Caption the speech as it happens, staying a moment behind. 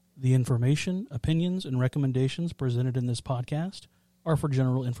The information, opinions, and recommendations presented in this podcast are for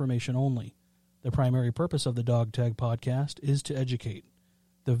general information only. The primary purpose of the Dog Tag Podcast is to educate.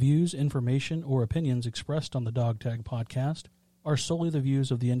 The views, information, or opinions expressed on the Dog Tag Podcast are solely the views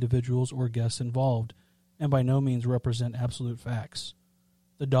of the individuals or guests involved and by no means represent absolute facts.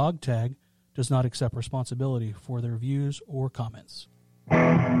 The Dog Tag does not accept responsibility for their views or comments.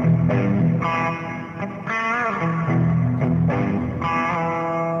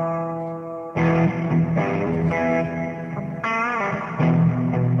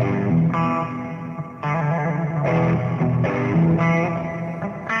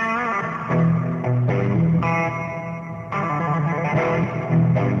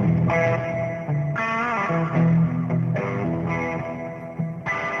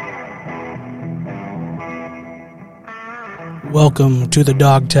 Welcome to the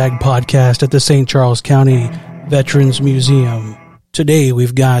Dog Tag Podcast at the St. Charles County Veterans Museum. Today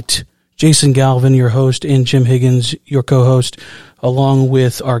we've got Jason Galvin, your host, and Jim Higgins, your co-host, along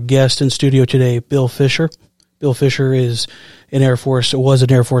with our guest in studio today, Bill Fisher. Bill Fisher was an Air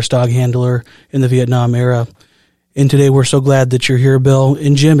Force dog handler in the Vietnam era. And today we're so glad that you're here, Bill.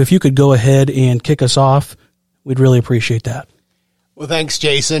 And Jim, if you could go ahead and kick us off, we'd really appreciate that. Well, thanks,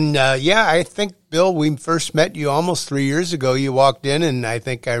 Jason. I think, Bill, we first met you almost 3 years ago. You walked in, and I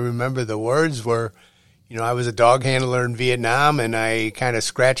think I remember the words were, I was a dog handler in Vietnam, and I kind of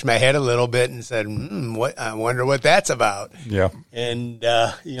scratched my head a little bit and said, I wonder what that's about. Yeah. And,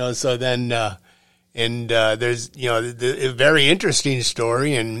 there's, a very interesting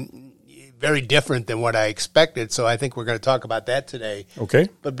story and very different than what I expected. So I think we're going to talk about that today. Okay.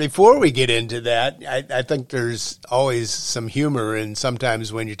 But before we get into that, I think there's always some humor in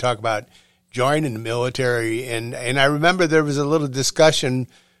sometimes when you talk about joining the military. And I remember there was a little discussion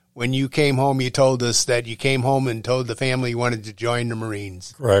when you came home. You told us that you came home and told the family you wanted to join the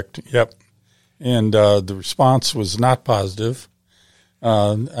Marines. Correct. Yep. And the response was not positive.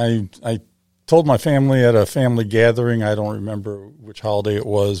 I told my family at a family gathering. I don't remember which holiday it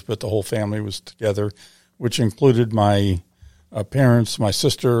was, but the whole family was together, which included my parents, my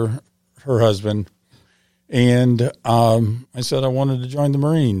sister, her husband, and I said I wanted to join the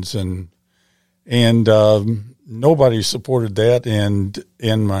Marines, and nobody supported that, and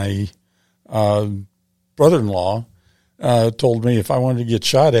my brother-in-law told me if I wanted to get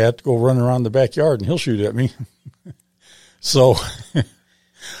shot at, go run around the backyard and he'll shoot at me. So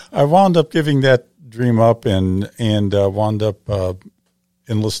I wound up giving that dream up and wound up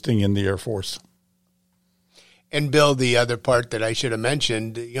enlisting in the Air Force. And Bill, the other part that I should have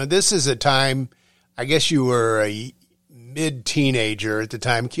mentioned, this is a time, I guess you were a mid-teenager at the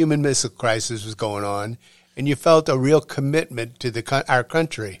time. Cuban Missile Crisis was going on, and you felt a real commitment to our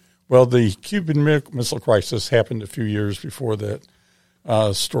country. Well, the Cuban Missile Crisis happened a few years before that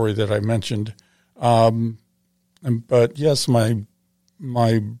story that I mentioned. But yes, my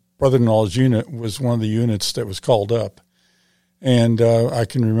brother-in-law's unit was one of the units that was called up. And I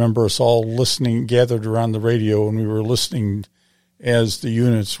can remember us all listening, gathered around the radio, and we were listening as the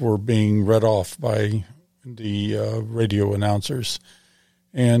units were being read off by the radio announcers.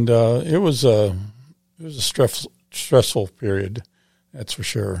 And it was a stressful period, that's for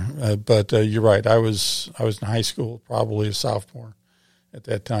sure. But you're right. I was in high school, probably a sophomore at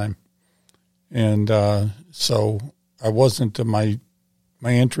that time. And so I wasn't my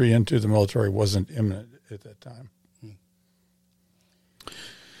entry into the military wasn't imminent at that time.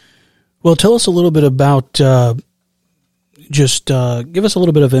 Well, tell us a little bit about, give us a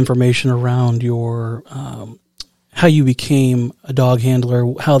little bit of information around your, how you became a dog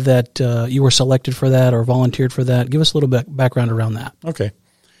handler, how that you were selected for that or volunteered for that. Give us a little bit background around that. Okay.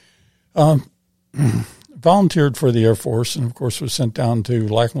 Volunteered for the Air Force, and of course was sent down to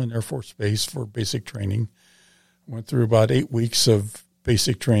Saigon Air Force Base for basic training. Went through about 8 weeks of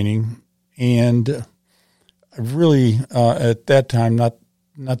basic training, and I really, at that time, not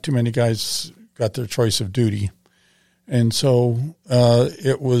too many guys got their choice of duty. And so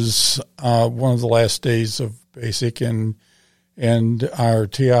it was one of the last days of basic, and our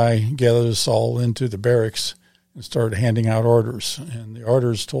TI gathered us all into the barracks and started handing out orders. And the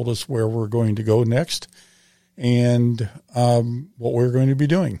orders told us where we're going to go next and what we're going to be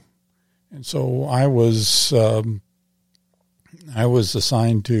doing. And so I was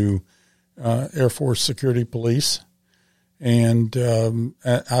assigned to Air Force Security Police and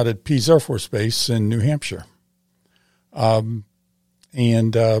out at Pease Air Force Base in New Hampshire. And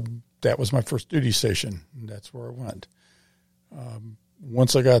that was my first duty station. That's where I went.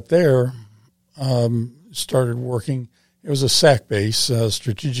 Once I got there, started working. It was a SAC base,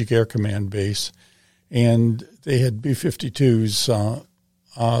 Strategic Air Command base, and they had B-52s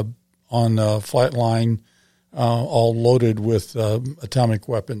on a flight line, all loaded with atomic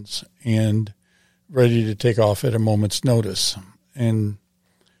weapons and ready to take off at a moment's notice. And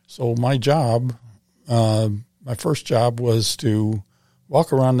so my job, my first job was to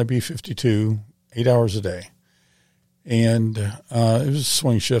walk around the B-52 8 hours a day. And it was a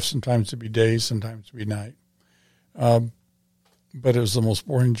swing shift. Sometimes it'd be day, sometimes it'd be night. But it was the most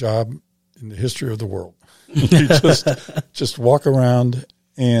boring job in the history of the world. You just walk around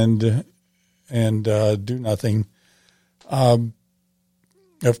and do nothing.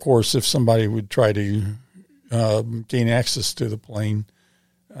 Of course, if somebody would try to gain access to the plane,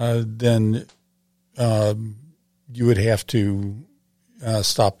 then you would have to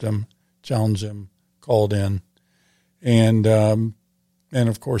stop them, challenge them, call it in. And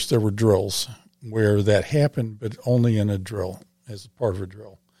of course, there were drills where that happened, but only in a drill, as a part of a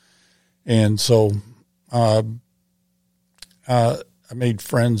drill. And so I made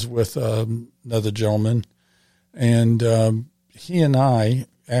friends with another gentleman, and he and I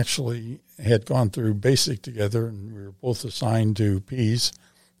actually had gone through basic together, and we were both assigned to Pease,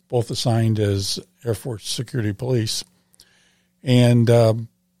 both assigned as Air Force Security Police. And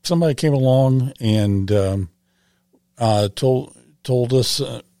somebody came along and told us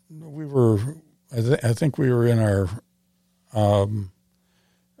we were. I think we were in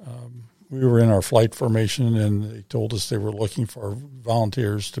our flight formation, and they told us they were looking for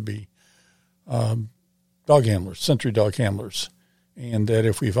volunteers to be dog handlers, sentry dog handlers, and that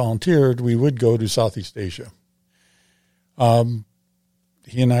if we volunteered, we would go to Southeast Asia.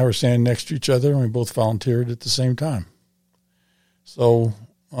 He and I were standing next to each other, and we both volunteered at the same time. So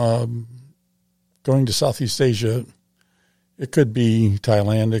going to Southeast Asia, it could be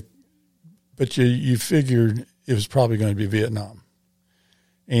Thailand, but you figured it was probably going to be Vietnam.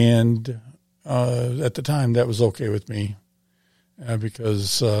 And at the time, that was okay with me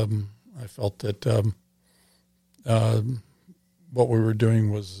because I felt that what we were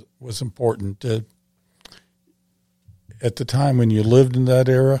doing was important. At the time when you lived in that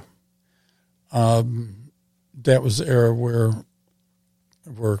era, that was the era where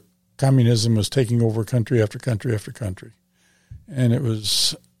communism was taking over country after country after country. And it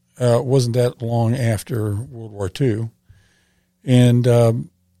wasn't that long after World War II. And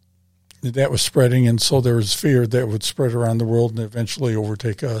that was spreading, and so there was fear that it would spread around the world and eventually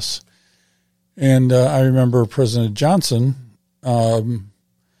overtake us. And I remember President Johnson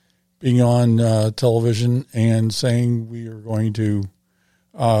being on television and saying we were going to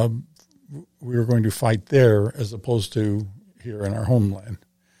fight there as opposed to here in our homeland.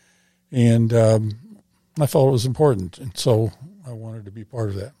 And I felt it was important, and so I wanted to be part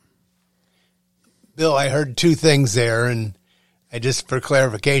of that. Bill, I heard two things there, and just for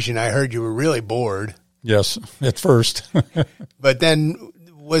clarification, I heard you were really bored. Yes, at first. But then,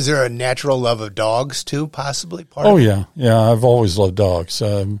 was there a natural love of dogs too, possibly? Yeah. I've always loved dogs.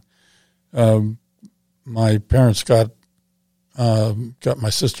 My parents got my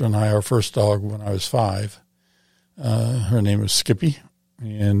sister and I our first dog when I was 5. Her name was Skippy,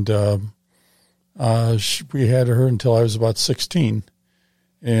 and we had her until I was about 16,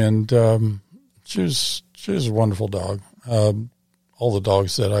 and she was a wonderful dog. All the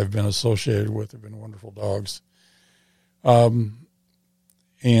dogs that I've been associated with have been wonderful dogs. And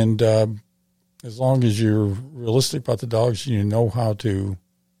as long as you're realistic about the dogs and you know how to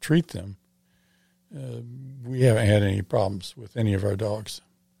treat them, we haven't had any problems with any of our dogs.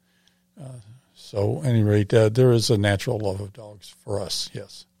 So at any rate, there is a natural love of dogs for us,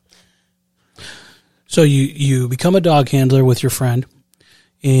 yes. So you become a dog handler with your friend,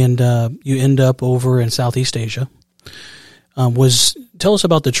 and you end up over in Southeast Asia. Tell us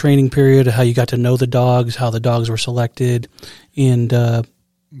about the training period, how you got to know the dogs, how the dogs were selected, and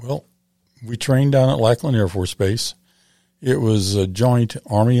well, we trained down at Lackland Air Force Base. It was a joint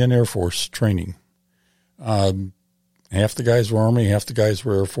Army and Air Force training. Half the guys were Army, half the guys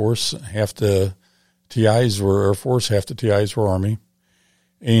were Air Force, half the TIs were Air Force, half the TIs were Army,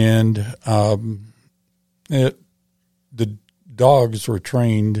 and the dogs were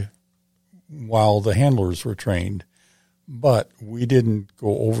trained while the handlers were trained. But we didn't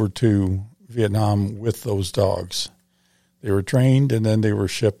go over to Vietnam with those dogs. They were trained, and then they were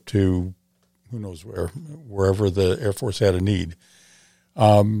shipped to who knows wherever the Air Force had a need.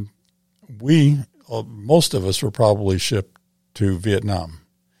 Most of us were probably shipped to Vietnam,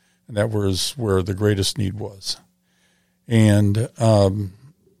 and that was where the greatest need was. And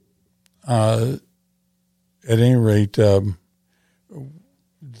at any rate, the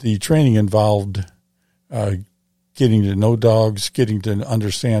training involved getting to know dogs, getting to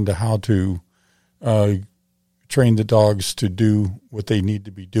understand how to train the dogs to do what they need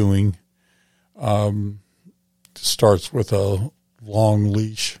to be doing. Starts with a long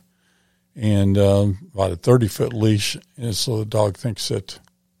leash and about a 30-foot leash, and so the dog thinks that,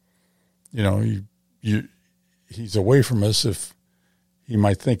 he's away from us. If he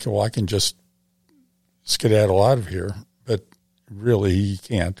might think, well, I can just skedaddle out of here, but really he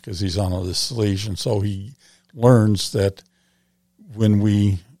can't because he's on this leash, and so he learns that when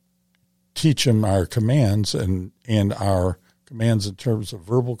we teach him our commands and our commands in terms of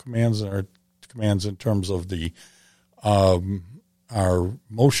verbal commands and our commands in terms of the our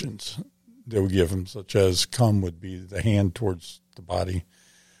motions that we give him, such as come would be the hand towards the body,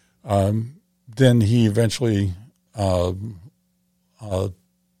 then he eventually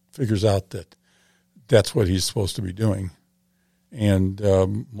figures out that that's what he's supposed to be doing. And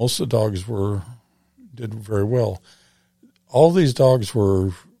most of the dogs did very well. All these dogs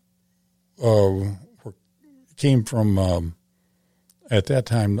came from at that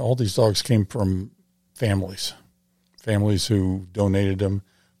time. All these dogs came from families who donated them.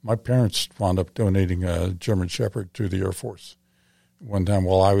 My parents wound up donating a German Shepherd to the Air Force one time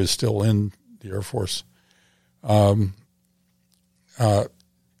while I was still in the Air Force. And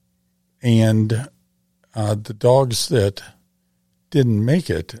the dogs that didn't make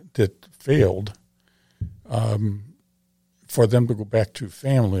it, that failed, for them to go back to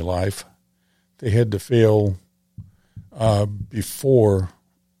family life, they had to fail before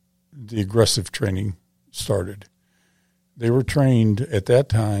the aggressive training started. They were trained at that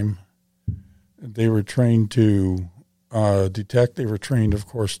time. They were trained to detect. They were trained, of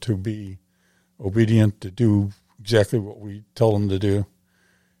course, to be obedient, to do exactly what we tell them to do.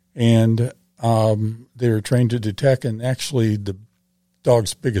 And they were trained to detect, and actually the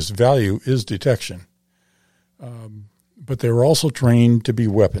dog's biggest value is detection. But they were also trained to be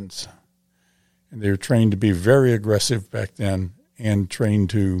weapons. And they were trained to be very aggressive back then and trained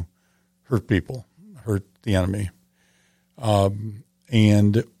to hurt people, hurt the enemy.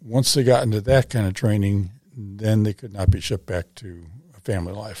 And once they got into that kind of training, then they could not be shipped back to a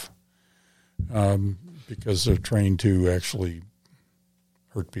family life because they're trained to actually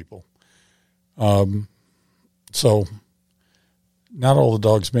hurt people. So not all the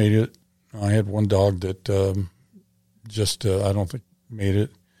dogs made it. I had one dog that I don't think made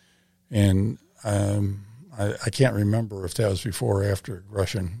it. And I can't remember if that was before or after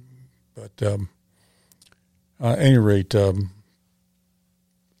aggression. But at any rate, we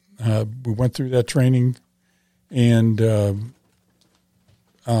went through that training, and that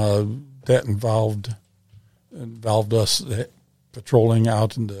involved us patrolling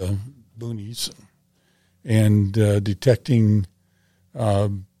out in the boonies and detecting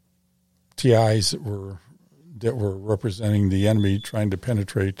TIs that were representing the enemy trying to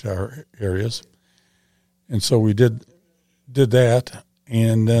penetrate our areas. And so we did that,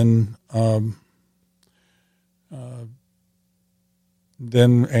 and then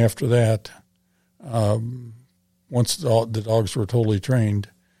after that, once the dogs were totally trained,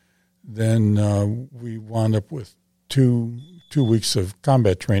 then we wound up with two weeks of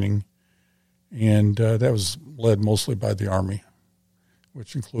combat training, and that was led mostly by the Army,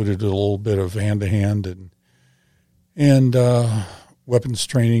 which included a little bit of hand-to-hand and weapons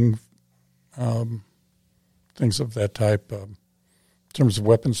training, things of that type. In terms of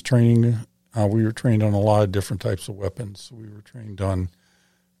weapons training, we were trained on a lot of different types of weapons. We were trained on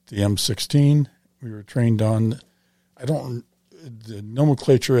the M16. We were trained on, the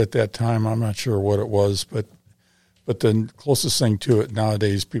nomenclature at that time, I'm not sure what it was, but the closest thing to it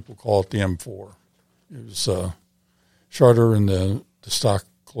nowadays, people call it the M4. It was shorter and the stock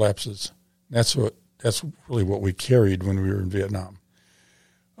collapses. That's really what we carried when we were in Vietnam.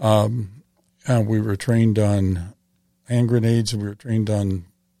 And we were trained on hand grenades, and we were trained on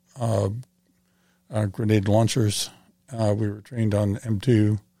grenade launchers. We were trained on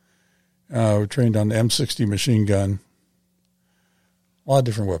M2. We were trained on the M60 machine gun. A lot of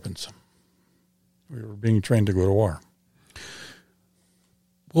different weapons. We were being trained to go to war.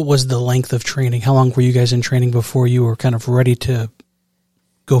 What was the length of training? How long were you guys in training before you were kind of ready to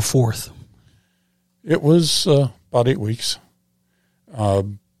go forth? It was about 8 weeks.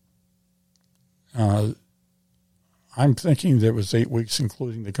 I'm thinking that it was 8 weeks,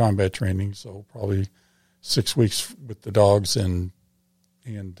 including the combat training, so probably 6 weeks with the dogs and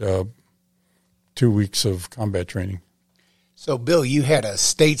 2 weeks of combat training. So, Bill, you had a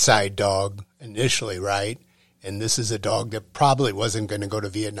stateside dog initially, right? And this is a dog that probably wasn't going to go to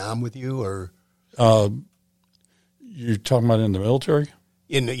Vietnam with you, or? You're talking about in the military?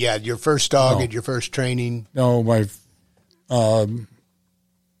 Your first dog at your first training. No, my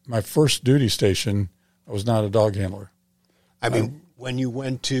first duty station I was not a dog handler. I mean, when you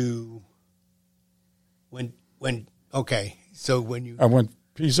went to I went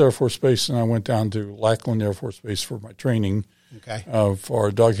Pease Air Force Base, and I went down to Lackland Air Force Base for my training,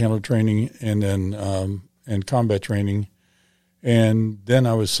 for dog handler training, and then and combat training, and then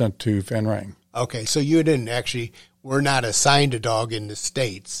I was sent to Phan Rang. Okay, so you were not assigned a dog in the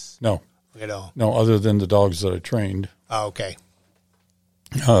States. No, at all. No, other than the dogs that I trained. Oh, okay.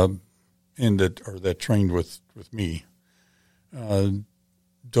 That trained with me.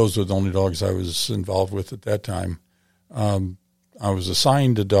 Those were the only dogs I was involved with at that time. I was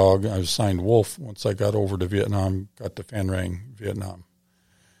assigned a dog. I was assigned Wolf once I got over to Vietnam, got to Phan Rang, Vietnam,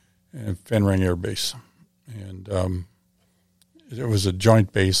 and Phan Rang Air Base. And it was a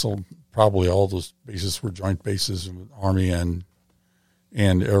joint base. So probably all those bases were joint bases with Army and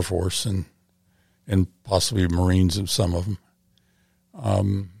Air Force and possibly Marines in some of them.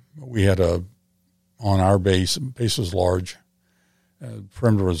 We had on our base was large.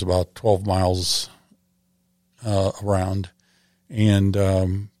 Perimeter was about 12 miles around.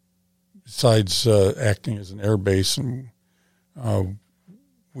 And besides acting as an air base,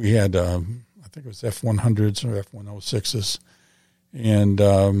 we had, I think it was F-100s or F-106s, and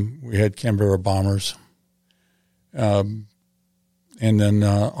we had Canberra bombers. And then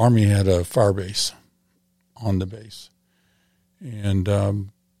Army had a fire base on the base. And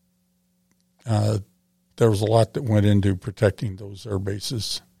there was a lot that went into protecting those air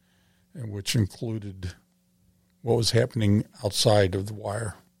bases, which included what was happening outside of the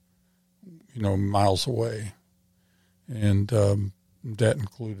wire, miles away. And that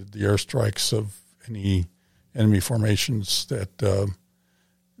included the airstrikes of any enemy formations that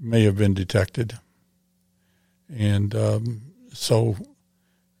may have been detected. And so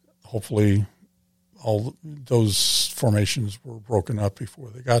hopefully all those formations were broken up before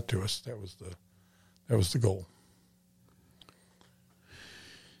they got to us. That was the goal.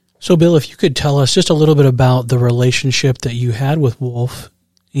 So, Bill, if you could tell us just a little bit about the relationship that you had with Wolf,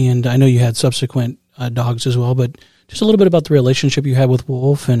 and I know you had subsequent dogs as well, but just a little bit about the relationship you had with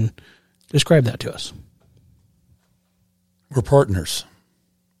Wolf, and describe that to us. We're partners.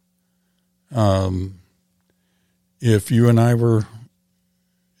 If you and I were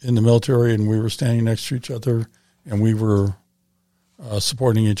in the military and we were standing next to each other and we were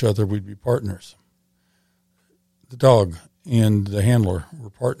supporting each other, we'd be partners. The dog and the handler were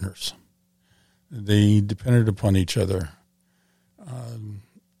partners. They depended upon each other,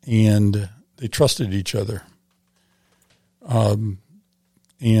 and they trusted each other. Wolf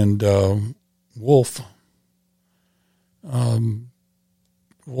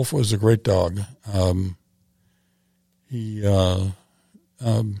was a great dog. He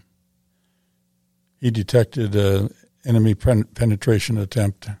detected an enemy penetration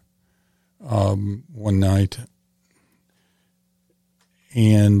attempt one night.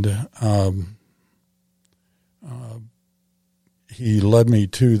 And he led me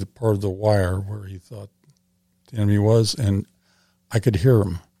to the part of the wire where he thought the enemy was, and I could hear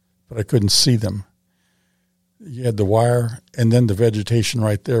them, but I couldn't see them. You had the wire, and then the vegetation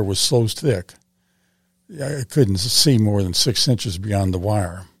right there was so thick, I couldn't see more than 6 inches beyond the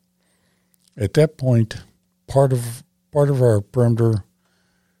wire. At that point, part of our perimeter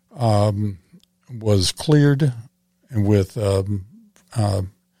was cleared, and with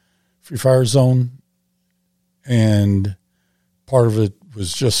free fire zone, and part of it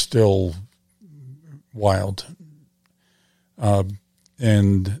was just still wild.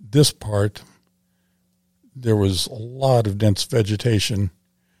 And this part, there was a lot of dense vegetation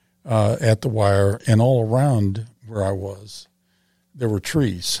at the wire, and all around where I was, there were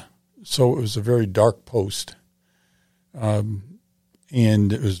trees. So it was a very dark post, and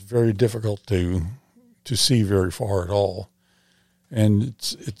it was very difficult to see very far at all. And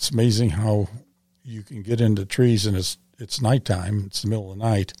it's amazing how you can get into trees and it's nighttime, it's the middle of the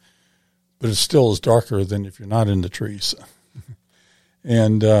night, but it still is darker than if you're not in the trees.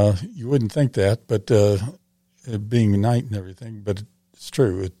 And you wouldn't think that, but it being night and everything, but it's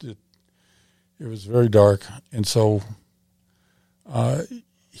true. It was very dark, and so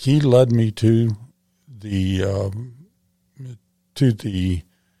he led me to the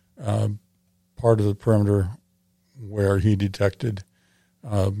part of the perimeter where he detected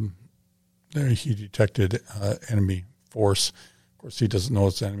enemy force. Of course, he doesn't know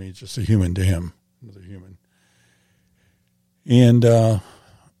it's enemy; it's just a human to him, another human. And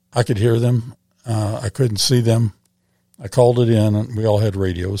I could hear them. I couldn't see them. I called it in, and we all had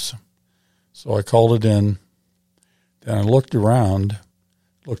radios. So I called it in. Then I looked around,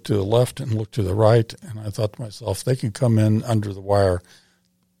 looked to the left and looked to the right, and I thought to myself, they can come in under the wire.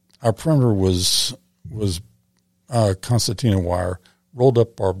 Our perimeter was was concertina wire, rolled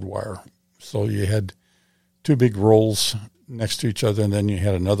up barbed wire. So you had two big rolls next to each other, and then you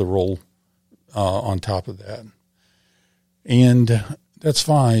had another roll on top of that. And that's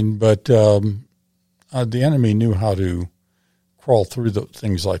fine, but the enemy knew how to crawl through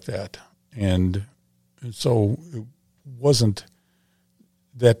things like that. And so it wasn't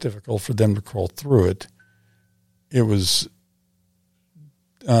that difficult for them to crawl through it. It was,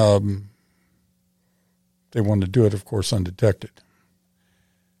 they wanted to do it, of course, undetected.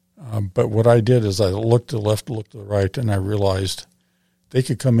 But what I did is I looked to the left, looked to the right, and I realized they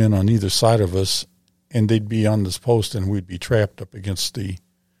could come in on either side of us, and they'd be on this post, and we'd be trapped up against the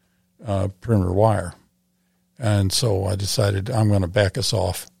perimeter wire. And so I decided I'm going to back us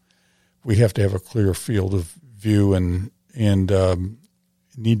off. We have to have a clear field of view and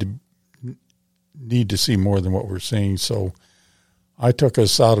need to see more than what we're seeing. So I took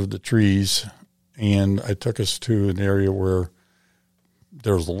us out of the trees, and I took us to an area where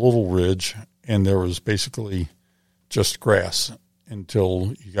there was a little ridge, and there was basically just grass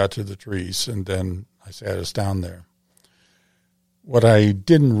until you got to the trees, and then I sat us down there. What I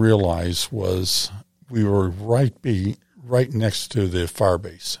didn't realize was we were right next to the fire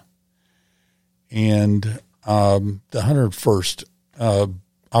base. And the 101st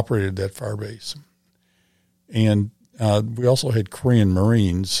operated that fire base. And we also had Korean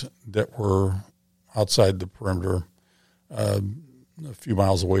Marines that were outside the perimeter, a few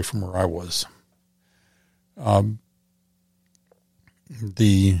miles away from where I was.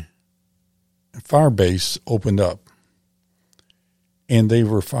 The fire base opened up, and they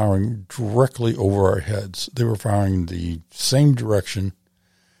were firing directly over our heads. They were firing the same direction,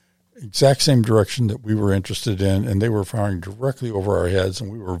 exact same direction that we were interested in, and they were firing directly over our heads,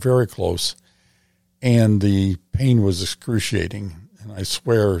 and we were very close, and the pain was excruciating. And I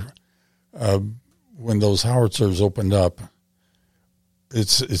swear, when those howitzers opened up, it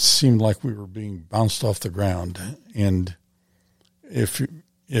seemed like we were being bounced off the ground. And if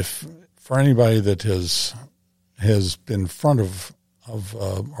for anybody that has been in front of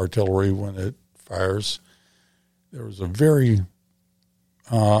artillery when it fires, there was a very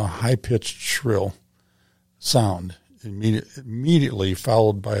high-pitched, shrill sound immediately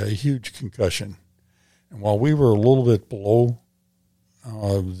followed by a huge concussion. And while we were a little bit below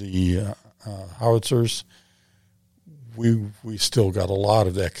the howitzers, we still got a lot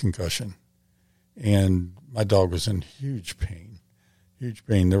of that concussion. And my dog was in huge pain.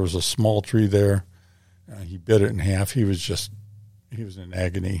 There was a small tree there. He bit it in half. He was in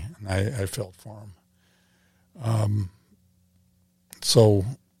agony, and I felt for him. So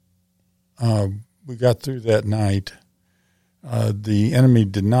we got through that night. The enemy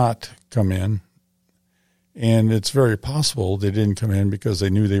did not come in, and it's very possible they didn't come in because they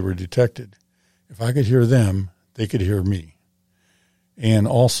knew they were detected. If I could hear them, they could hear me. And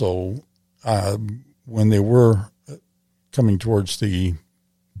also, when they were coming towards the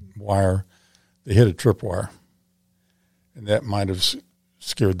wire, they hit a tripwire, and that might have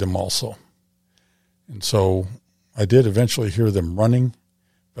scared them also. And so I did eventually hear them running,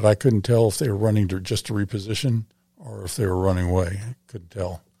 but I couldn't tell if they were running just to reposition or if they were running away. I couldn't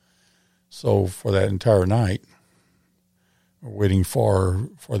tell. So for that entire night, we're waiting for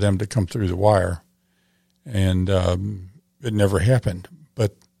them to come through the wire, and it never happened.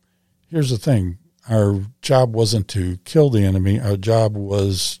 But here's the thing. Our job wasn't to kill the enemy. Our job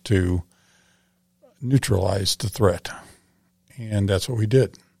was to neutralize the threat. And that's what we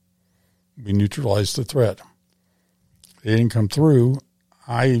did. We neutralized the threat. They didn't come through.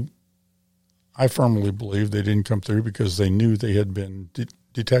 I firmly believe they didn't come through because they knew they had been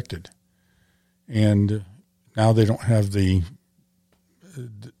detected. And now they don't have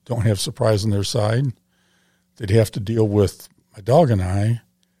surprise on their side. They'd have to deal with my dog and I.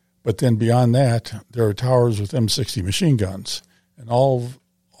 But then beyond that, there are towers with M60 machine guns. And all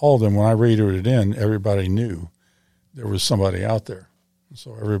of them, when I radioed it in, everybody knew there was somebody out there.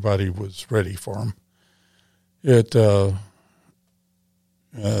 So everybody was ready for them. It was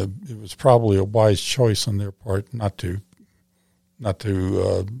probably a wise choice on their part not to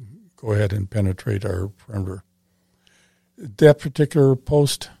go ahead and penetrate our perimeter. That particular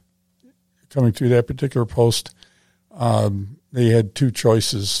post, coming through that particular post, they had two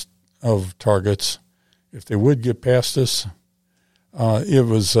choices of targets. If they would get past us, it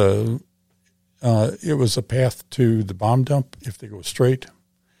was a path to the bomb dump if they go straight,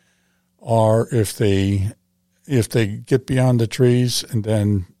 or if they get beyond the trees and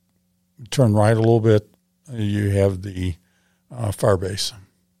then turn right a little bit, you have the fire base.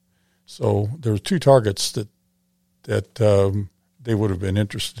 So there were two targets that they would have been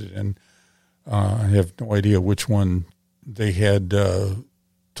interested in. I have no idea which one they had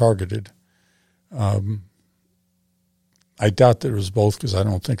targeted. I doubt that it was both because I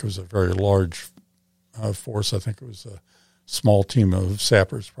don't think it was a very large force. I think it was a small team of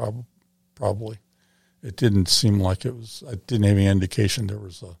sappers probably. It didn't seem like it was. I didn't have any indication there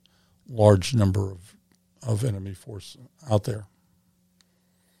was a large number of enemy force out there.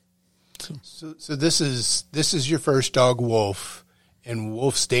 So this is your first dog, Wolf, and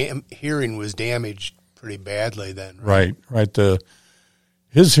Wolf's hearing was damaged pretty badly then, right? Right.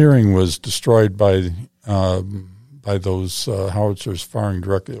 His hearing was destroyed by those howitzers firing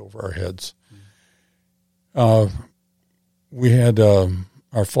directly over our heads. We had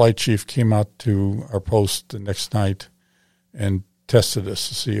our flight chief came out to our post the next night and tested us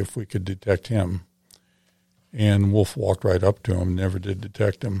to see if we could detect him. And Wolf walked right up to him, never did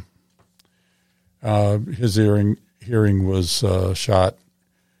detect him. His hearing was shot,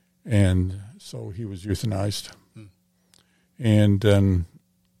 and so he was euthanized. And then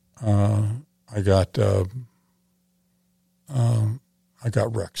I got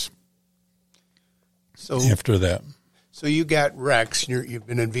Rex. So after that. So you got Rex. You've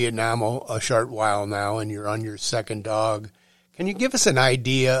been in Vietnam a short while now, and you're on your second dog. Can you give us an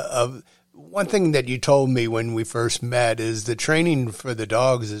idea of one thing that you told me when we first met is the training for the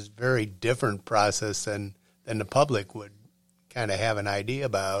dogs is a very different process than the public would kind of have an idea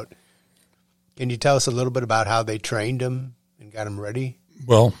about. Can you tell us a little bit about how they trained them and got them ready?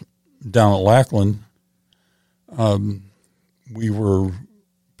 Well, down at Lackland, we were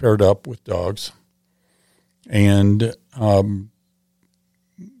paired up with dogs. And the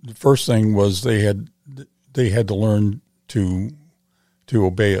first thing was they had to learn to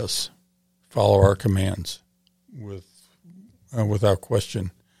obey us, follow our commands without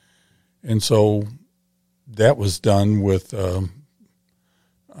question. And so that was done with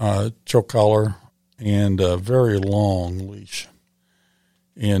choke collar and a very long leash.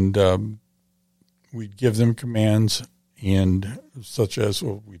 And we'd give them commands, and such as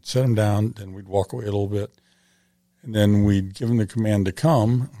we'd set them down, then we'd walk away a little bit. And then we'd give them the command to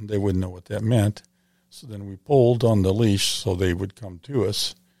come. They wouldn't know what that meant. So then we pulled on the leash so they would come to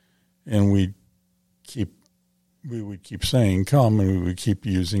us. And we would keep saying come, and we would keep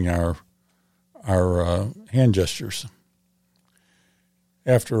using our hand gestures.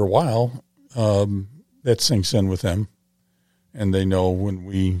 After a while, that sinks in with them. And they know when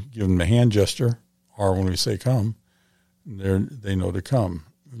we give them a hand gesture or when we say come, they know to come.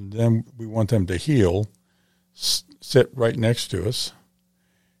 And then we want them to heel, sit right next to us,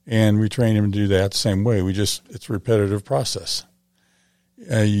 and we train them to do that the same way. It's a repetitive process.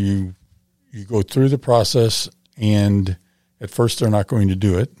 You go through the process, and at first they're not going to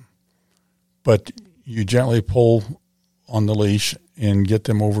do it, but you gently pull on the leash and get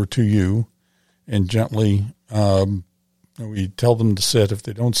them over to you, and gently we tell them to sit. If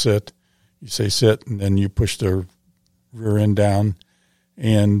they don't sit, you say sit, and then you push their rear end down,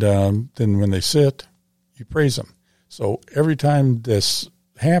 and then when they sit, you praise them. So every time this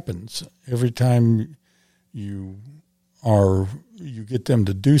happens, every time you get them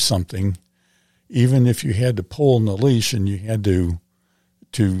to do something, even if you had to pull on the leash and you had to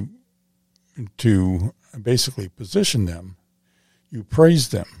basically position them, you praise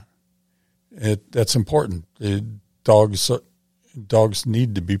them. That's important. Dogs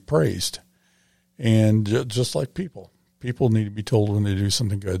need to be praised, and just like people need to be told when they do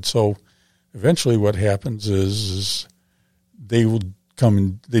something good. So eventually what happens is they will come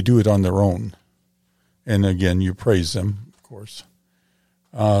and they do it on their own. And again, you praise them, of course.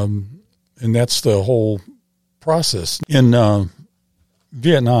 And that's the whole process. In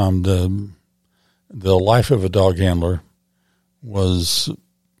Vietnam, the life of a dog handler was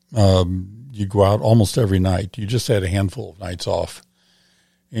you go out almost every night. You just had a handful of nights off.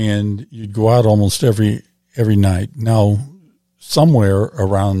 And you'd go out almost every night. Now, somewhere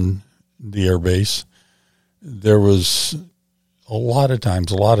around the air base, there was a lot of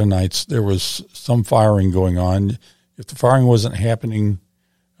nights, there was some firing going on. If the firing wasn't happening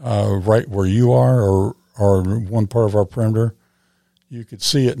right where you are or one part of our perimeter, you could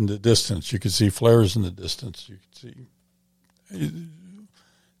see it in the distance. You could see flares in the distance. You could see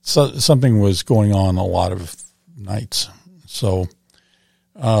something was going on a lot of nights. So,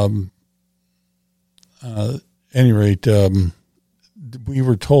 any rate, we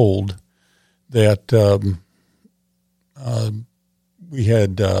were told that we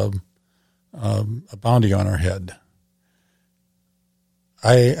had a bounty on our head.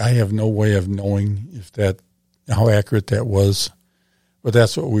 I have no way of knowing how accurate that was, but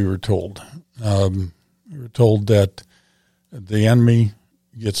that's what we were told. We were told that the enemy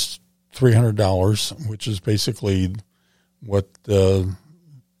gets $300, which is basically what the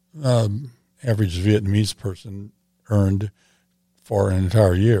average Vietnamese person earned for an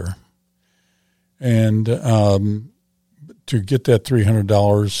entire year. And to get that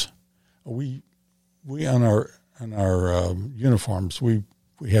 $300, we on our uniforms, we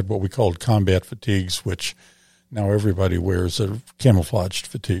had what we called combat fatigues, which now everybody wears, are camouflaged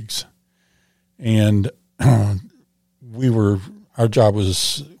fatigues. And our job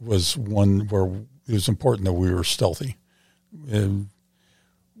was one where it was important that we were stealthy. And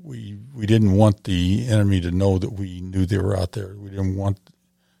we didn't want the enemy to know that we knew they were out there. We didn't want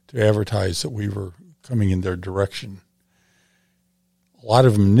to advertise that we were coming in their direction. A lot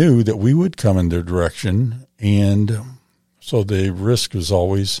of them knew that we would come in their direction, and so the risk was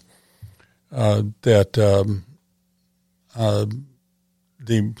always that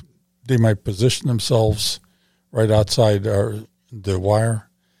they might position themselves right outside the wire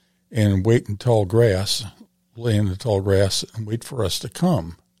and wait in tall grass, lay in the tall grass, and wait for us to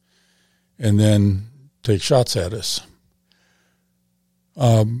come, and then take shots at us.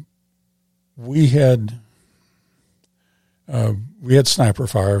 We had sniper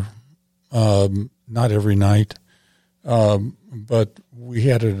fire, not every night, but we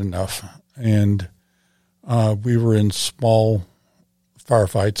had it enough. And we were in small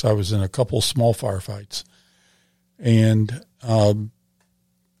firefights. I was in a couple small firefights. And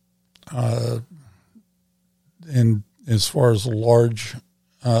as far as large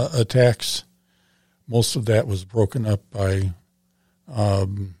attacks, most of that was broken up by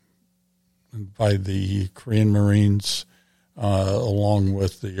the Korean Marines, along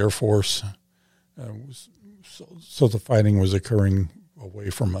with the Air Force. So the fighting was occurring away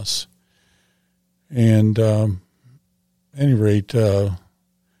from us. And at any rate, the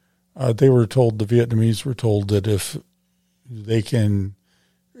Vietnamese were told that if they can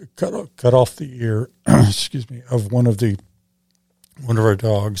cut off the ear, of one of our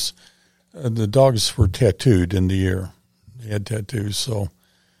dogs, the dogs were tattooed in the ear. They had tattoos, so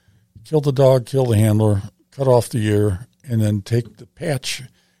kill the dog, kill the handler, cut off the ear, and then take the patch.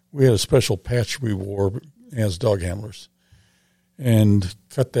 We had a special patch we wore as dog handlers, and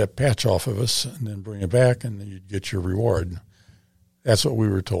cut that patch off of us, and then bring it back, and then you'd get your reward. That's what we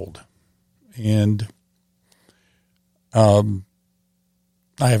were told. And I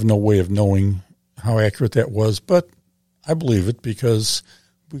have no way of knowing how accurate that was, but I believe it because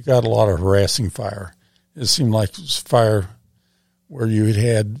we got a lot of harassing fire. It seemed like it was fire where you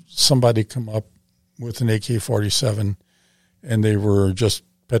had somebody come up with an AK-47 and they were just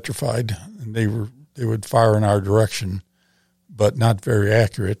petrified, and they would fire in our direction, but not very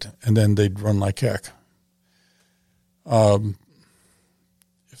accurate, and then they'd run like heck. If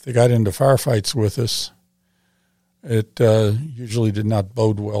they got into firefights with us, it usually did not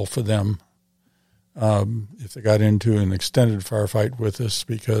bode well for them. If they got into an extended firefight with us,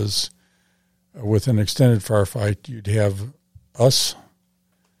 because with an extended firefight, you'd have us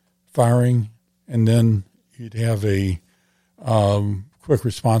firing, and then you'd have a quick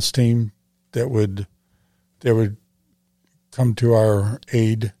response team that would come to our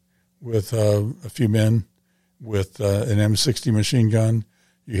aid with a few men with an M60 machine gun.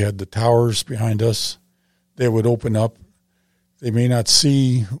 You had the towers behind us. They would open up. They may not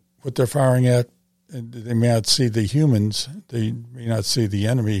see what they're firing at. They may not see the humans. They may not see the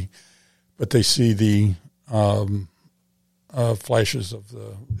enemy, but they see the flashes of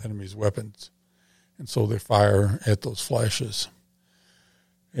the enemy's weapons. And so they fire at those flashes.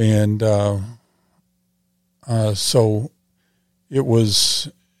 And so there was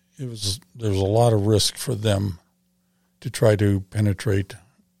a lot of risk for them to try to penetrate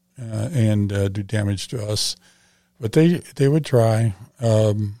and do damage to us. But they would try.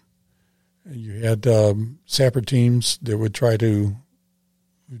 You had sapper teams that would try to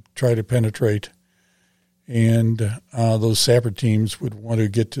penetrate, and those sapper teams would want to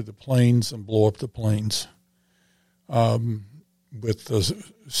get to the planes and blow up the planes with the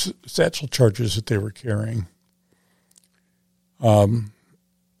satchel charges that they were carrying. And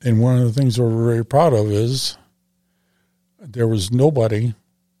one of the things we're very proud of is there was nobody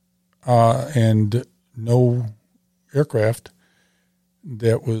and no aircraft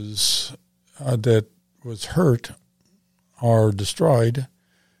that was hurt or destroyed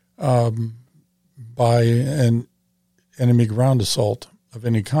by an enemy ground assault of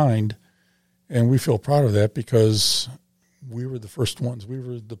any kind. And we feel proud of that because we were the first ones. We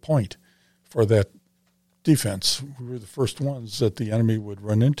were the point for that defense. We were the first ones that the enemy would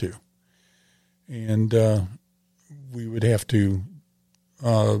run into. And we would have to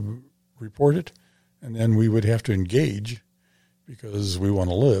report it, and then we would have to engage because we want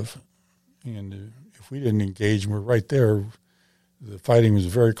to live. And if we didn't engage, and we're right there, the fighting was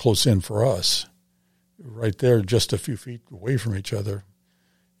very close in for us. Right there, just a few feet away from each other.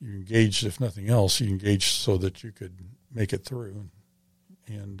 You engaged, if nothing else, you engaged so that you could make it through.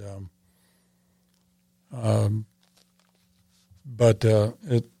 And but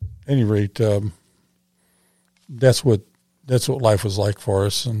at any rate, that's what life was like for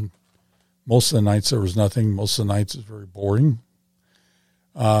us. And most of the nights there was nothing. Most of the nights it was very boring.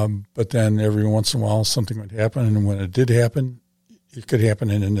 But then every once in a while something would happen, and when it did happen, it could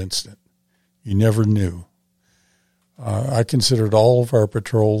happen in an instant. You never knew. I considered all of our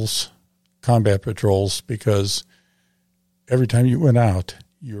patrols combat patrols because every time you went out,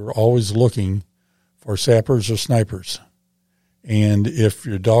 you were always looking for sappers or snipers. And if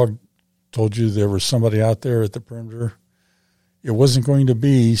your dog told you there was somebody out there at the perimeter, it wasn't going to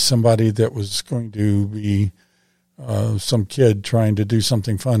be somebody that was going to be some kid trying to do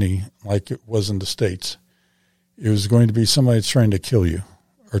something funny like it was in the States. It was going to be somebody that's trying to kill you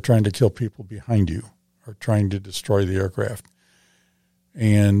or trying to kill people behind you or trying to destroy the aircraft.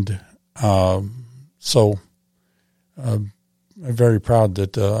 And so I'm very proud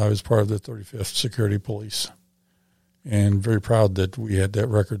that I was part of the 35th Security Police, and very proud that we had that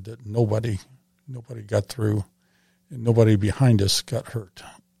record that nobody got through and nobody behind us got hurt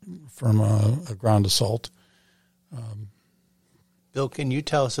from a ground assault. Bill, can you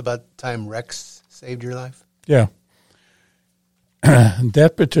tell us about the time Rex saved your life? Yeah.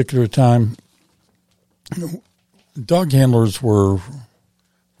 That particular time, dog handlers were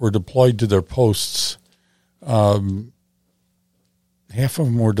deployed to their posts. Half of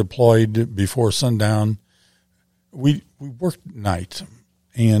them were deployed before sundown. We worked at night,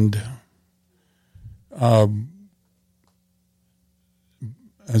 and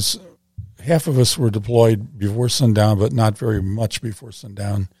as half of us were deployed before sundown, but not very much before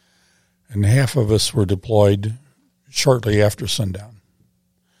sundown, and half of us were deployed shortly after sundown.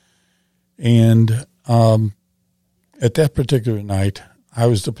 And at that particular night, I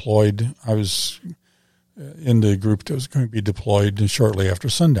was deployed. I was in the group that was going to be deployed shortly after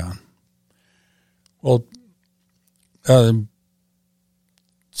sundown. Well,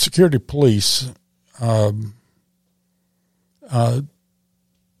 security police,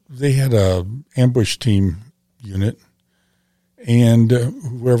 they had a ambush team unit, and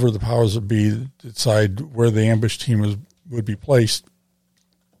whoever the powers that be decide where the ambush team would be placed,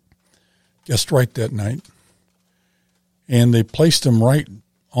 guessed right that night, and they placed them right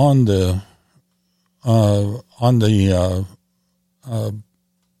on the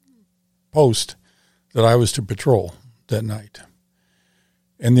post that I was to patrol that night.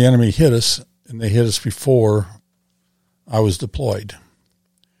 And the enemy hit us, and they hit us before I was deployed.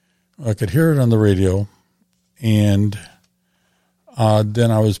 I could hear it on the radio, and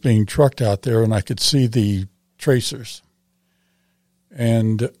then I was being trucked out there, and I could see the tracers.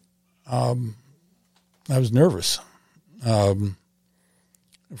 And I was nervous. Of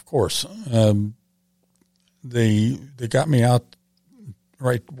course. They got me out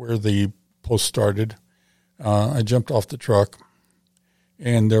right where the post started. I jumped off the truck,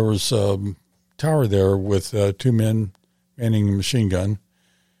 and there was a tower there with two men manning a machine gun.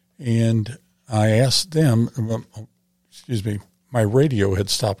 And I asked them, my radio had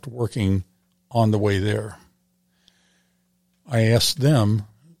stopped working on the way there. I asked them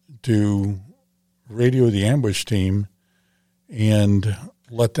to radio the ambush team and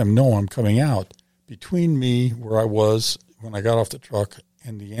let them know I'm coming out. Between me, where I was when I got off the truck,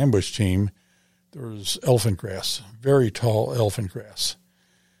 and the ambush team, there was elephant grass, very tall elephant grass.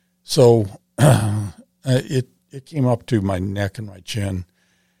 So it came up to my neck and my chin.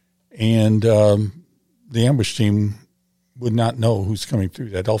 And the ambush team would not know who's coming through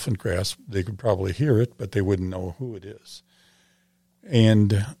that elephant grass. They could probably hear it, but they wouldn't know who it is.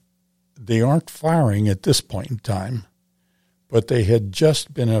 And they aren't firing at this point in time, but they had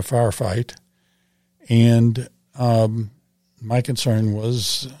just been in a firefight. And my concern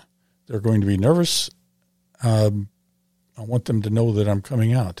was they're going to be nervous. I want them to know that I'm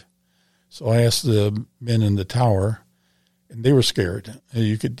coming out. So I asked the men in the tower, and they were scared.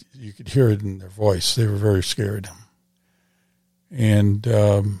 You could hear it in their voice. They were very scared. And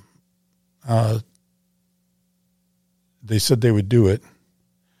they said they would do it,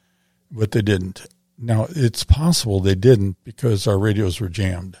 but they didn't. Now, it's possible they didn't because our radios were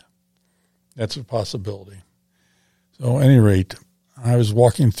jammed. That's a possibility. So at any rate, I was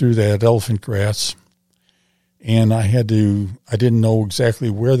walking through that elephant grass, and I didn't know exactly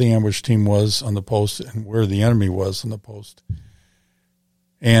where the ambush team was on the post and where the enemy was on the post.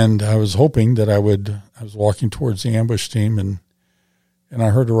 And I was hoping that I was walking towards the ambush team, and and I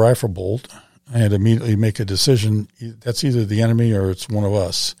heard a rifle bolt, I had to immediately make a decision. That's either the enemy or it's one of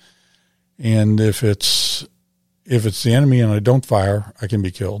us. And if it's the enemy and I don't fire, I can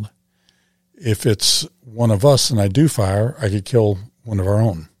be killed. If it's one of us and I do fire, I could kill one of our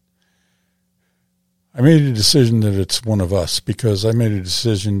own. I made a decision that it's one of us because I made a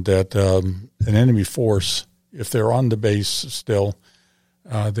decision that an enemy force, if they're on the base still,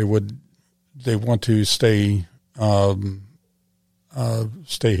 they want to stay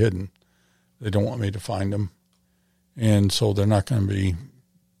hidden. They don't want me to find them, and so you're not going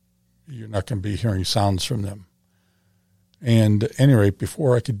to be hearing sounds from them. And at any rate,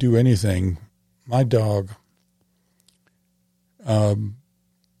 before I could do anything, my dog,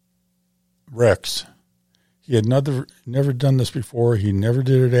 Rex, he had never done this before. He never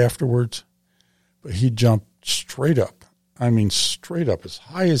did it afterwards, but he jumped straight up. I mean, straight up, as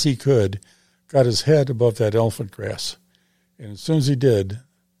high as he could, got his head above that elephant grass. And as soon as he did,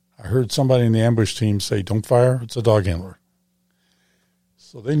 I heard somebody in the ambush team say, "Don't fire, it's a dog handler."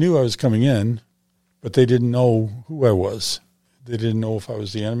 So they knew I was coming in, but they didn't know who I was. They didn't know if I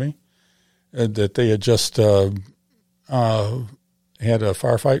was the enemy, that they had just had a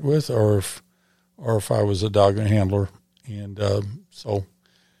firefight with, or if I was a dog handler. And so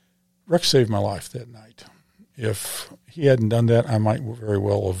Rex saved my life that night. If he hadn't done that, I might very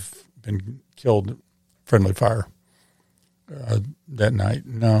well have been killed friendly fire that night.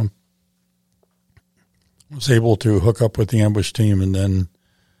 Now, I was able to hook up with the ambush team and then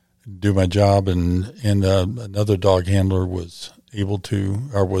do my job, and another dog handler was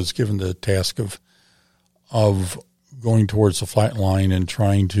given the task of going towards the flight line and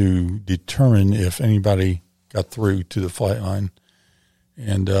trying to determine if anybody got through to the flight line.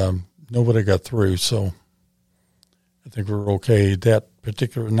 And nobody got through, so I think we were okay. That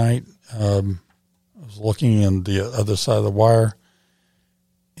particular night, I was looking on the other side of the wire,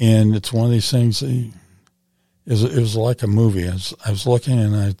 and it's one of these things. It was like a movie. I was looking,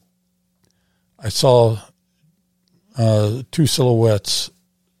 and I saw two silhouettes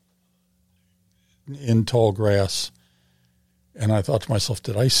in tall grass, and I thought to myself,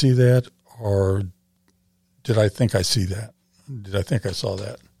 did I see that, or did I think I see that? Did I think I saw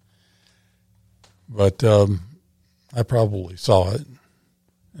that? But I probably saw it.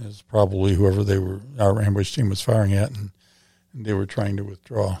 It was probably whoever our ambush team was firing at, and they were trying to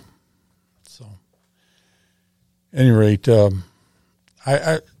withdraw. So, at any rate, one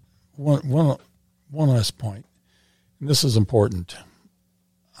last point, and this is important,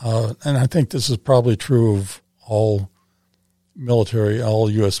 and I think this is probably true of all military, all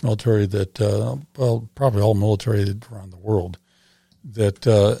U.S. military probably all military around the world that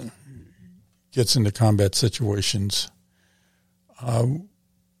gets into combat situations.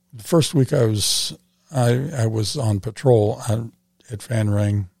 The first week I was on patrol at Phan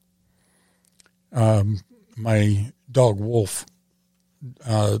Rang. My dog Wolf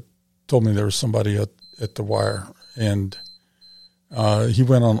told me there was somebody at the wire, and he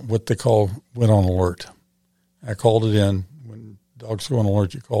went on what they call went on alert. I called it in. When dogs go on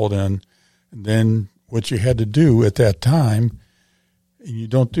alert, you call it in, and then what you had to do at that time, and you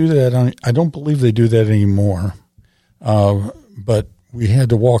don't do that. I don't believe they do that anymore, but we had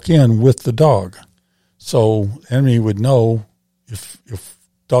to walk in with the dog. So the enemy would know if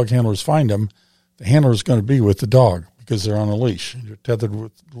dog handlers find them, the handler is going to be with the dog because they're on a leash. You're tethered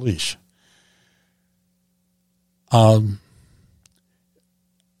with the leash. I've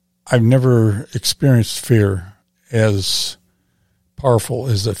never experienced fear as powerful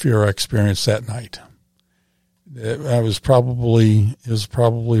as the fear I experienced that night. It was probably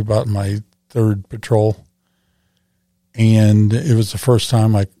about my third patrol. And it was the first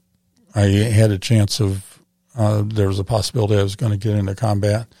time I had a chance of, there was a possibility I was going to get into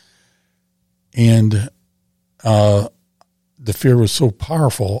combat. And the fear was so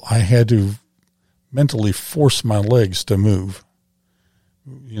powerful, I had to mentally force my legs to move.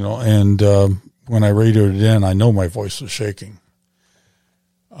 And when I radioed it in, I know my voice was shaking.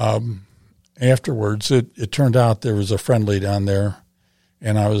 Afterwards, it turned out there was a friendly down there,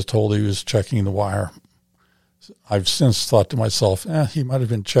 and I was told he was checking the wire. I've since thought to myself, he might have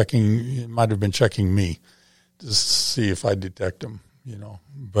been checking me to see if I detect him,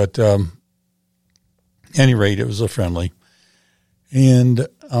 But at any rate, it was a friendly. And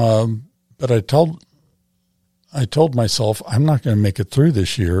but I told myself, I'm not going to make it through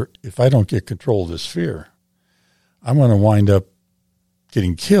this year if I don't get control of this fear. I'm going to wind up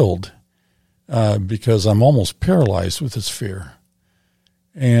getting killed because I'm almost paralyzed with this fear.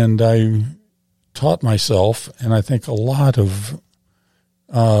 And I taught myself, and I think a lot of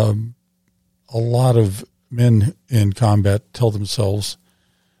men in combat tell themselves,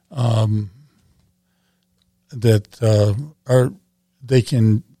 that are they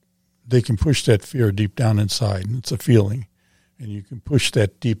can push that fear deep down inside. It's a feeling, and you can push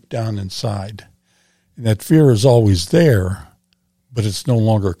that deep down inside. And that fear is always there, but it's no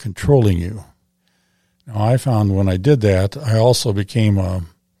longer controlling you. Now, I found when I did that, I also became a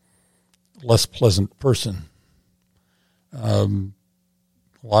less pleasant person. A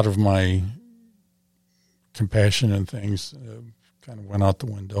lot of my compassion and things kind of went out the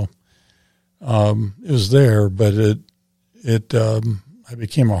window. It was there, but I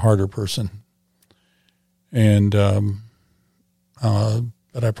became a harder person. And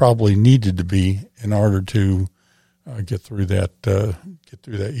but I probably needed to be in order to get through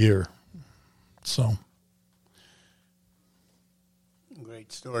that year. So,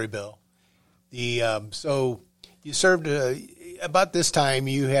 great story, Bill. So you served about this time.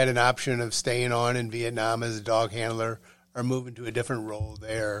 You had an option of staying on in Vietnam as a dog handler or moving to a different role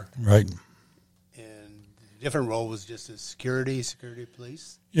there. Right. And the different role was just as security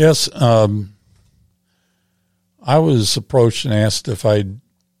police. Yes. I was approached and asked if I'd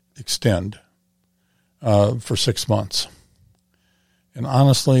extend for 6 months. And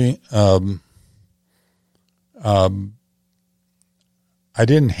honestly, I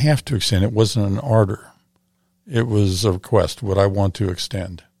didn't have to extend. It wasn't an order. It was a request. Would I want to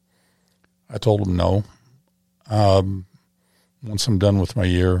extend? I told them no. Once I'm done with my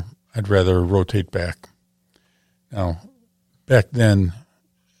year, I'd rather rotate back. Now, back then,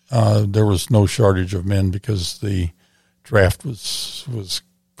 there was no shortage of men because the draft was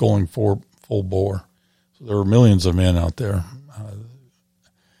going for full bore. So there were millions of men out there.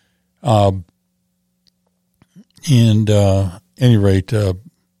 Any rate,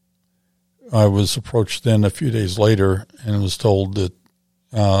 I was approached then a few days later and was told that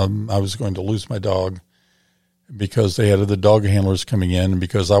I was going to lose my dog because they had other dog handlers coming in, and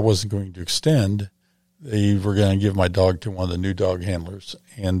because I wasn't going to extend, they were going to give my dog to one of the new dog handlers.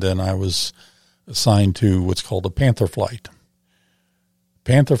 And then I was assigned to what's called a Panther Flight.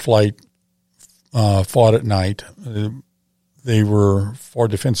 Panther Flight fought at night. They were for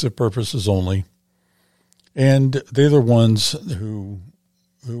defensive purposes only. And they're the ones who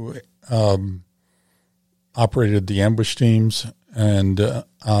operated the ambush teams and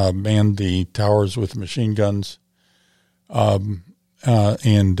manned the towers with machine guns.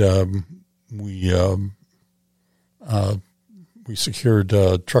 We secured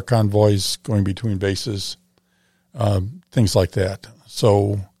truck convoys going between bases, things like that.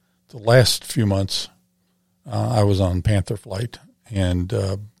 So the last few months, I was on Panther Flight and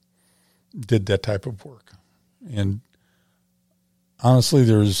did that type of work. And honestly,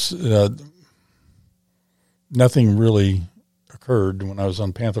 there's nothing really occurred when I was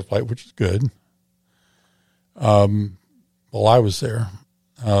on Panther Flight, which is good. While I was there,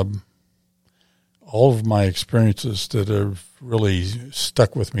 all of my experiences that have really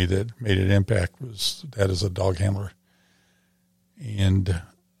stuck with me that made an impact was that as a dog handler. And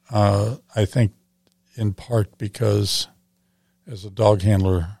I think in part because as a dog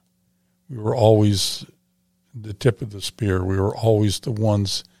handler, we were always the tip of the spear. We were always the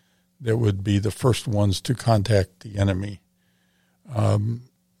ones that would be the first ones to contact the enemy, come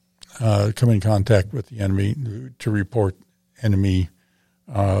in contact with the enemy to report enemy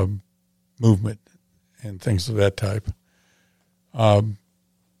movement and things of that type. And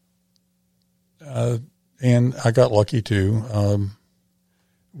I got lucky too.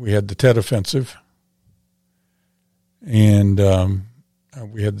 We had the Tet Offensive, and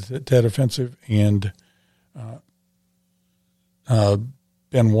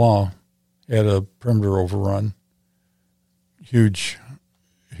Benoit had a perimeter overrun, huge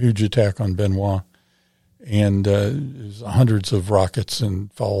attack on Benoit, and it was hundreds of rockets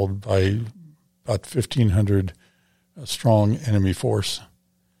and followed by about 1,500 strong enemy force,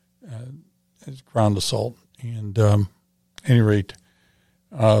 ground assault. And at any rate,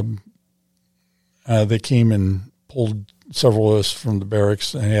 they came and pulled several of us from the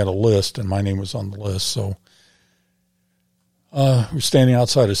barracks and had a list, and my name was on the list. So we're standing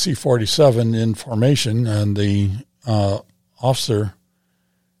outside of C-47 in formation, and the officer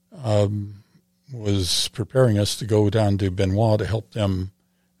was preparing us to go down to Benoit to help them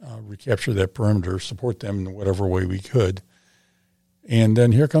recapture that perimeter, support them in whatever way we could. And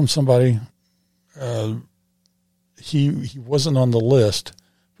then here comes somebody. He wasn't on the list,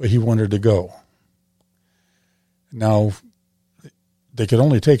 but he wanted to go. Now, they could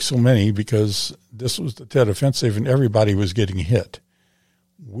only take so many because this was the Tet Offensive and everybody was getting hit.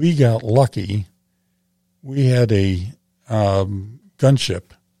 We got lucky. We had a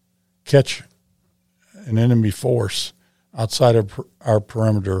gunship catch an enemy force outside of our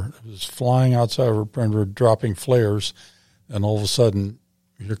perimeter. It was flying outside of our perimeter, dropping flares, and all of a sudden,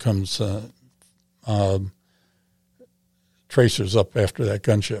 here comes tracers up after that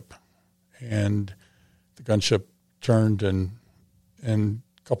gunship. And the gunship turned, and a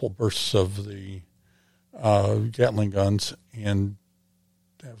couple bursts of the Gatling guns, and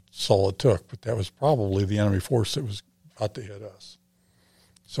that's all it took. But that was probably the enemy force that was about to hit us.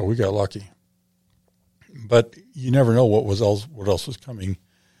 So we got lucky. But you never know what else was coming.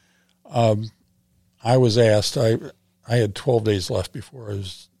 I was asked, I had 12 days left before I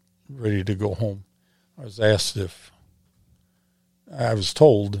was ready to go home. I was asked I was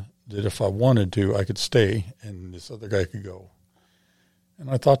told that if I wanted to, I could stay and this other guy could go. And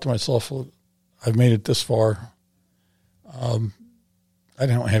I thought to myself, well, I've made it this far. I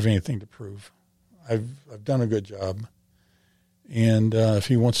don't have anything to prove. I've done a good job. And if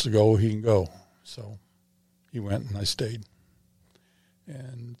he wants to go, he can go. So he went and I stayed.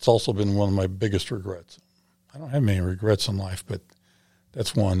 And it's also been one of my biggest regrets. I don't have many regrets in life, but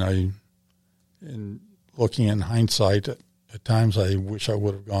that's one. In looking in hindsight, at times I wish I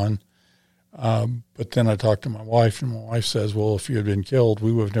would have gone. But then I talked to my wife, and my wife says, well, if you had been killed,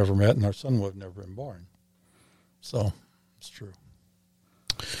 we would have never met, and our son would have never been born. So it's true.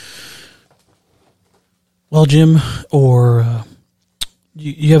 Well, Jim, or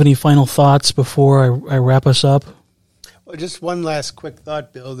you have any final thoughts before I wrap us up? Well, just one last quick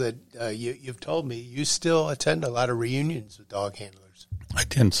thought, Bill, that you've told me you still attend a lot of reunions with dog handlers. I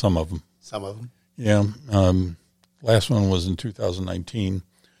attend some of them. Some of them? Yeah. Last one was in 2019.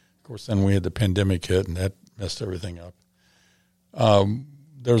 Of course, then we had the pandemic hit, and that messed everything up.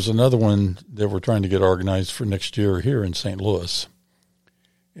 There's another one that we're trying to get organized for next year here in St. Louis.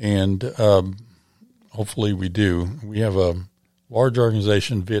 And hopefully we do. We have a large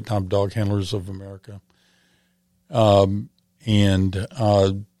organization, Vietnam Dog Handlers of America. And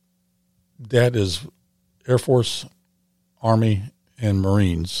that is Air Force, Army, and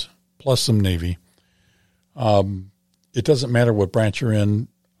Marines, plus some Navy. It doesn't matter what branch you're in.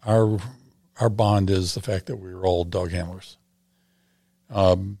 Our bond is the fact that we're all dog handlers.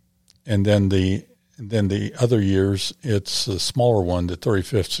 And then the other years, it's a smaller one, the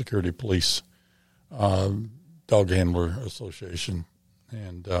 35th Security Police Dog Handler Association,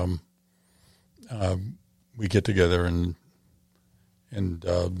 and we get together and you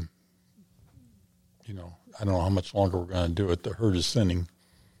know, I don't know how much longer we're going to do it. The herd is thinning.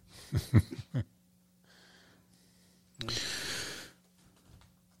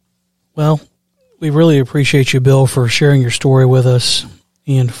 Well, we really appreciate you, Bill, for sharing your story with us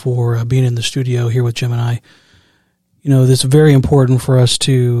and for being in the studio here with Jim and I. You know, it's very important for us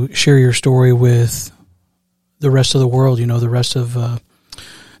to share your story with the rest of the world, you know, the rest of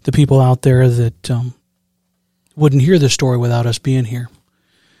the people out there that wouldn't hear this story without us being here.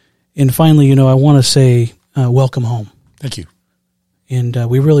 And finally, you know, I want to say welcome home. Thank you. And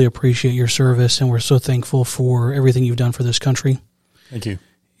we really appreciate your service, and we're so thankful for everything you've done for this country. Thank you.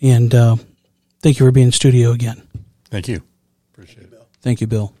 And thank you for being in studio again. Thank you. Appreciate it. Thank you,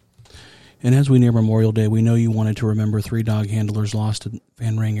 Bill. And as we near Memorial Day, we know you wanted to remember 3 dog handlers lost at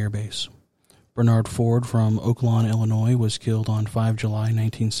Phan Rang Air Base. Bernard Ford from Oak Lawn, Illinois, was killed on 5 July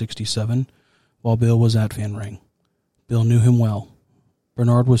 1967 while Bill was at Phan Rang. Bill knew him well.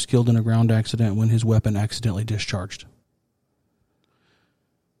 Bernard was killed in a ground accident when his weapon accidentally discharged.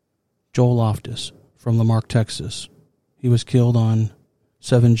 Joel Loftus from Lamarck, Texas. He was killed on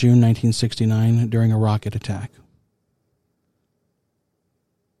 7 June 1969 during a rocket attack.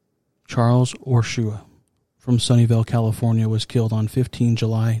 Charles Orshua from Sunnyvale, California, was killed on 15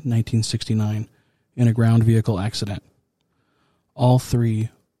 July 1969 in a ground vehicle accident. All 3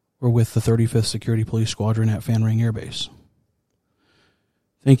 were with the 35th Security Police Squadron at Phan Rang Air Base.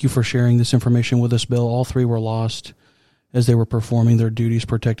 Thank you for sharing this information with us, Bill. All 3 were lost as they were performing their duties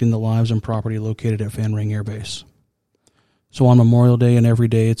protecting the lives and property located at Phan Rang Air Base. So on Memorial Day and every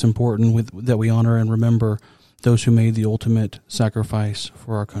day, it's important that we honor and remember those who made the ultimate sacrifice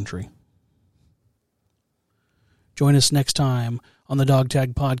for our country. Join us next time on the Dog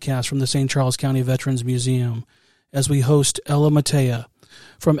Tag Podcast from the St. Charles County Veterans Museum as we host Ella Matea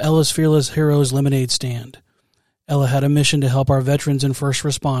from Ella's Fearless Heroes Lemonade Stand. Ella had a mission to help our veterans and first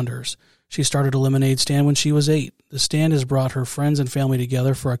responders. She started a lemonade stand when she was 8. The stand has brought her friends and family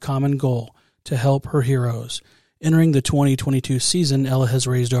together for a common goal, to help her heroes. Entering the 2022 season, Ella has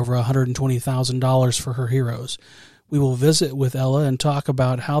raised over $120,000 for her heroes. We will visit with Ella and talk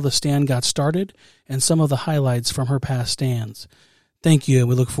about how the stand got started and some of the highlights from her past stands. Thank you, and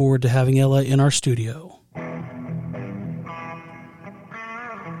we look forward to having Ella in our studio.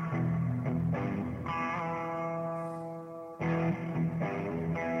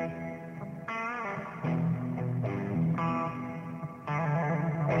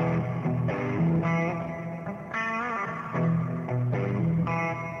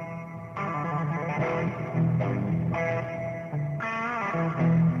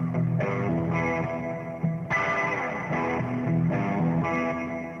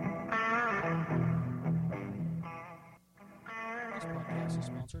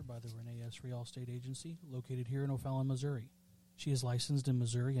 sponsored by the Renee Esri Allstate Agency, located here in O'Fallon, Missouri. She is licensed in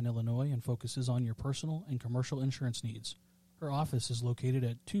Missouri and Illinois and focuses on your personal and commercial insurance needs. Her office is located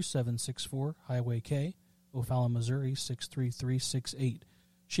at 2764 Highway K, O'Fallon, Missouri 63368.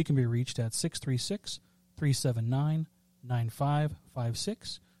 She can be reached at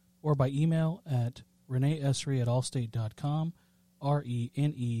 636-379-9556 or by email at reneeessary@allstate.com,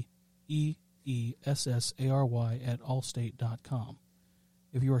 RENEEESSARY@allstate.com.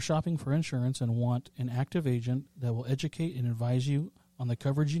 If you are shopping for insurance and want an active agent that will educate and advise you on the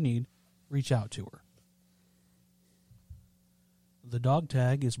coverage you need, reach out to her. The Dog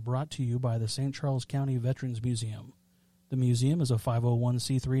Tag is brought to you by the St. Charles County Veterans Museum. The museum is a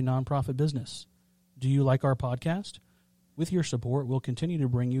 501c3 nonprofit business. Do you like our podcast? With your support, we'll continue to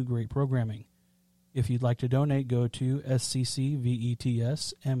bring you great programming. If you'd like to donate, go to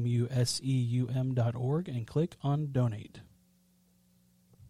sccvetsmuseum.org and click on Donate.